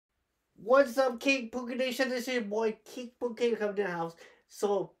What's up, King Pookie Nation? This is your boy King Pookie coming to the house.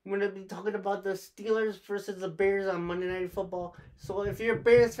 So we're gonna be talking about the Steelers versus the Bears on Monday Night Football. So if you're a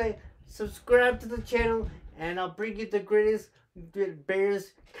Bears fan, subscribe to the channel, and I'll bring you the greatest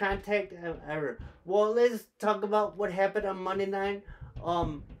Bears contact ever. Well, let's talk about what happened on Monday night.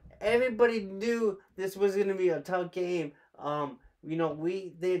 Um, Everybody knew this was gonna be a tough game.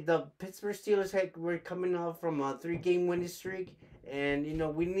 The Pittsburgh Steelers were coming off from a 3-game winning streak, and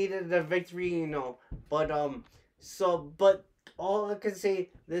we needed a victory. But all I can say,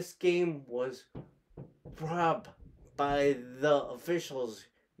 this game was robbed by the officials,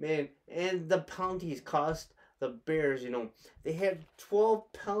 man, and the penalties cost the Bears. They had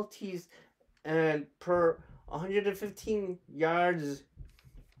 12 penalties and per 115 yards,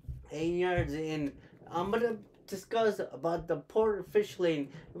 8 yards in. I'm gonna discuss about the poor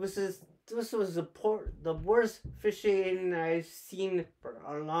officiating. This was the worst officiating I've seen for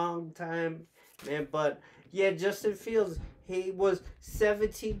a long time, man. But yeah, Justin Fields, he was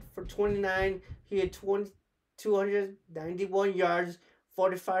 17 for 29. He had 291 yards,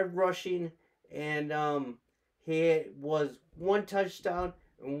 45 rushing, and he was one touchdown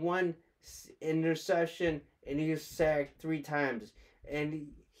and one interception, and he was sacked 3 times.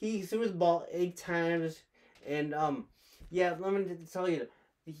 And he threw the ball 8 times, and yeah, let me tell you,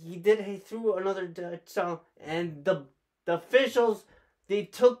 he threw another touchdown, and the officials, they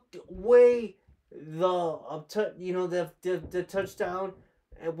took away the touchdown,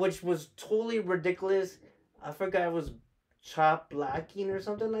 which was totally ridiculous. I forgot it was chop blocking or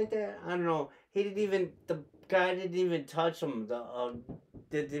something like that. I don't know. The guy didn't even touch him.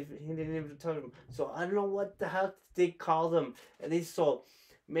 He didn't even touch him. So I don't know what the hell they called him. At least so,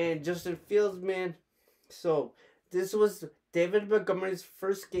 man, Justin Fields, man. So this was David Montgomery's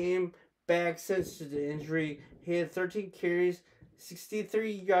first game back since the injury. He had 13 carries,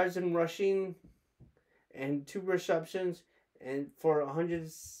 63 yards in rushing, and 2 receptions, and for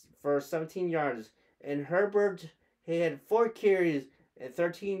 17 yards. And Herbert, he had 4 carries and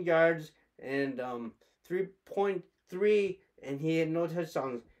 13 yards and 3.3, and he had no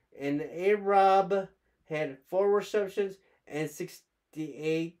touchdowns. And A Rob had 4 receptions and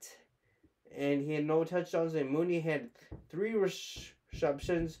 68, and he had no touchdowns. And Mooney had 3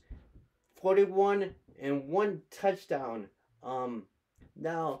 receptions, 41, and 1 touchdown.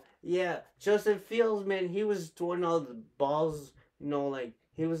 Now, yeah, Justin Fields, man, he was throwing all the balls. Like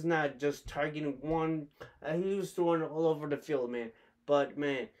he was not just targeting one. He was throwing all over the field, man. But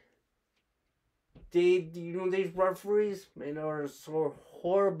man, these referees, man, are so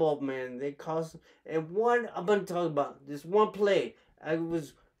horrible, man. They cost. And one I'm gonna talk about this one play. I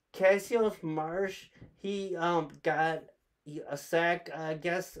was Cassius Marsh. He got a sack, I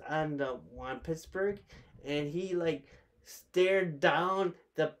guess, on Pittsburgh, and he like stared down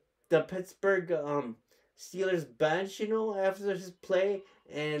the Pittsburgh Steelers bench, after his play,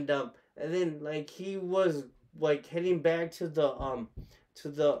 and then like he was like heading back to the to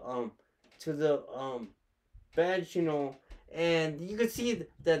the bench, and you could see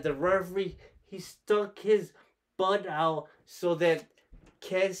that the referee, he stuck his butt out so that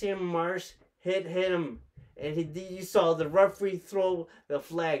Cassian Marsh hit him, and you saw the referee throw the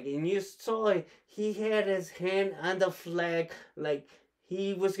flag, and you saw he had his hand on the flag like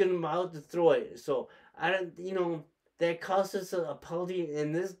he was gonna about to throw it. So I don't, that cost us a penalty,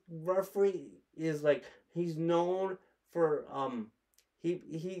 and this referee is like, he's known for I mean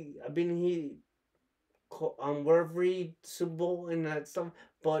he referee Super Bowl and that stuff,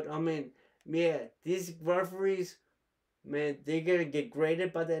 but I mean, yeah, these referees, man, they're gonna get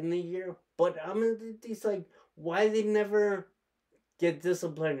graded by the end of the year. But I mean, it's like, why they never get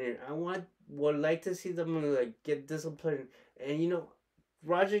disciplined? Would like to see them like get disciplined. And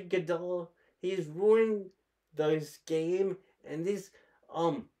Roger Goodell, he's ruined this game, and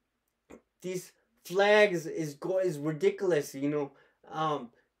um these flags is ridiculous.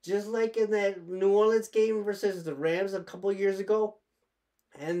 Just like in that New Orleans game versus the Rams a couple years ago,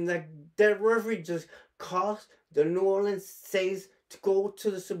 and that referee just cost the New Orleans Saints to go to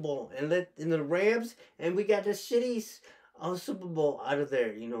the Super Bowl, and let in the Rams, and we got the shitty Super Bowl out of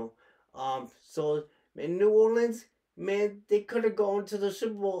there. So in New Orleans, man, they could have gone to the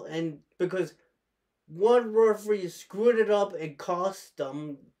Super Bowl, and because one referee screwed it up and cost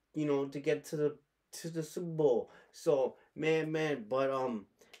them, to get to the Super Bowl. So man, but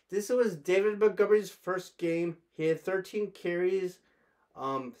this was David Montgomery's first game. He had 13 carries,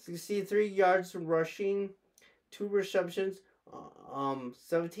 63 yards rushing, 2 receptions,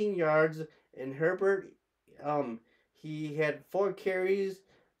 17 yards. And Herbert, he had 4 carries,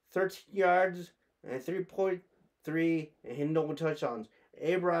 13 yards, and 3.3, and no touchdowns.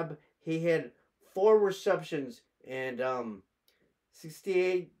 A Rob, he had 4 receptions and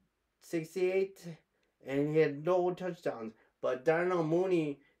 68, 68, and he had no touchdowns. But Darnell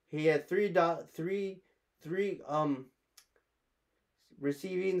Mooney, he had three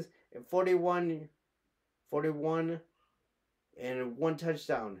receivings and 41 and 1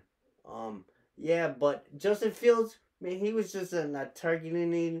 touchdown. Yeah, but Justin Fields, man, he was just not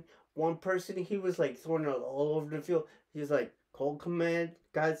targeting one person. He was like throwing it all over the field. He was like cold command,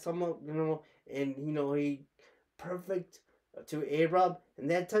 got someone, and he perfect to A Rob, and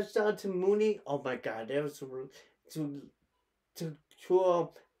that touchdown to Mooney. Oh my God, that was to to to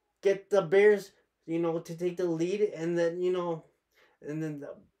get the Bears, to take the lead, and then the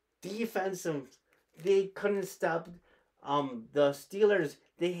defensive, they couldn't stop the Steelers.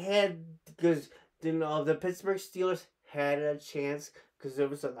 They had because the Pittsburgh Steelers had a chance because there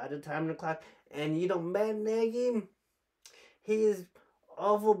was a lot of time on the clock, and Matt Nagy, he is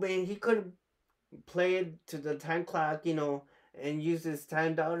awful, man. He could have played to the time clock, and used his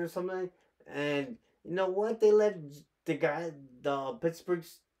timed out or something. And you know what? They let the Pittsburgh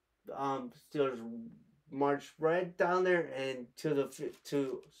Steelers march right down there and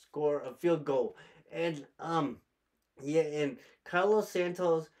to score a field goal. And yeah, and Carlos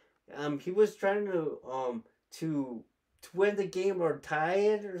Santos, he was trying to win the game or tie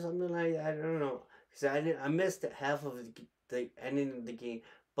it or something like that. I don't know because I missed half of the ending of the game.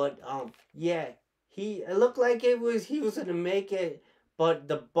 But yeah, it looked like he was gonna make it, but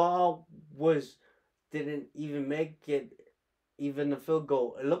the ball was didn't even make it even the field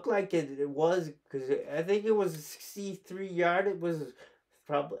goal. It looked like it was because I think it was a 63 yard. It was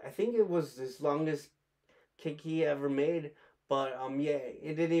probably I think it was his longest kick he ever made. But yeah,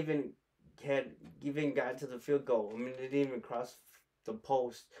 it didn't had even got to the field goal. I mean, it didn't even cross the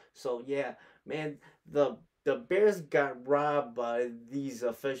post. So yeah, man, the the Bears got robbed by these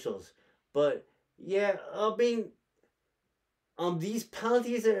officials. But yeah, I mean, these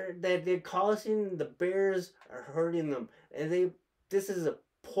penalties that they're causing the Bears are hurting them, and this is a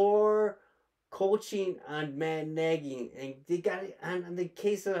poor coaching on Matt Nagy, and they got it on the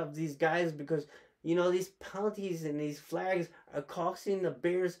case of these guys because these penalties and these flags are costing the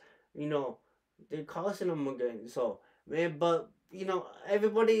Bears. You know, they're costing them again. So man, but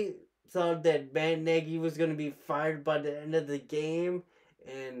everybody thought that Matt Nagy was gonna be fired by the end of the game,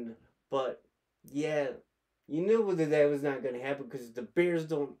 and but yeah, you knew that was not going to happen because the Bears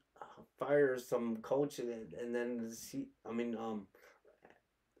don't fire some coach and then I mean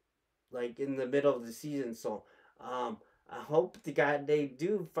like in the middle of the season. So I hope they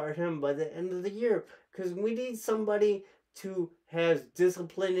do fire him by the end of the year because we need somebody to has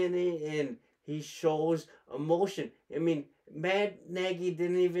discipline in it and he shows emotion. I mean, Matt Nagy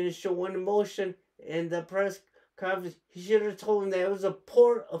didn't even show an emotion in the press conference. He should have told him that it was a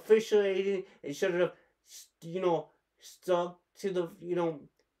poor officiating. He should have, you know, stuck to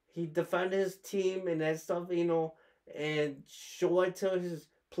he defended his team and that stuff, and show it to his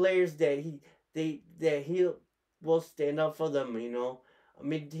players that he will stand up for them. I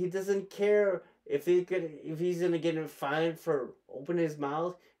mean, he doesn't care if he's gonna get fined for opening his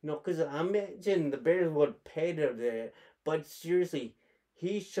mouth. Because I imagine the Bears would pay them there. But seriously,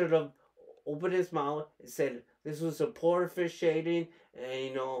 he should have opened his mouth and said this was a poor officiating,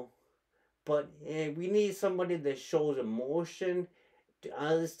 and But we need somebody that shows emotion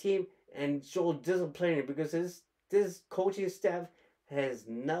on this team and show disciplinary because this coaching staff has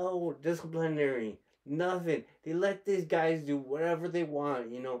no disciplinary nothing. They let these guys do whatever they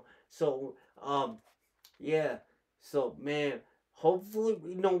want. So yeah. So man, hopefully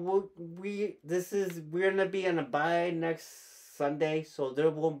we're gonna be on a bye next Sunday, so there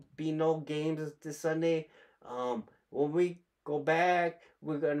will be no games this Sunday. When we go back,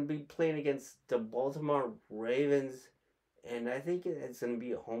 we're gonna be playing against the Baltimore Ravens, and I think it's gonna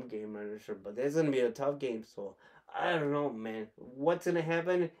be a home game. I'm not sure, but it's gonna be a tough game. So I don't know, man. What's gonna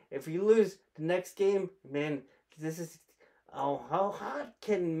happen if we lose the next game, man? This is how hot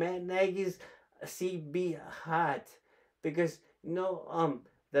can Matt Nagy's seat be hot? Because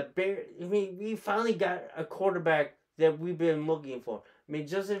the Bear. I mean, we finally got a quarterback that we've been looking for. I mean,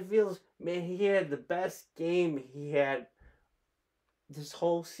 Justin Fields, man, he had the best game he had this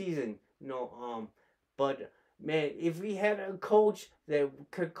whole season. But man, if we had a coach that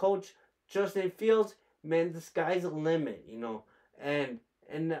could coach Justin Fields, man, the sky's the limit. And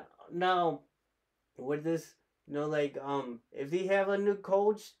now with this, if they have a new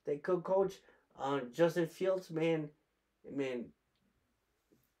coach that could coach Justin Fields, man,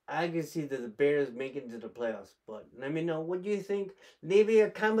 I can see that the Bears make it to the playoffs. But let me know what do you think. Leave me a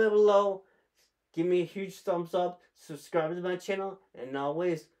comment below. Give me a huge thumbs up. Subscribe to my channel. And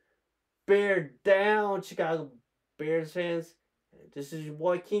always Bear down, Chicago Bears fans. This is your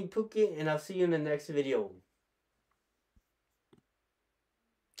boy King Pookie, and I'll see you in the next video.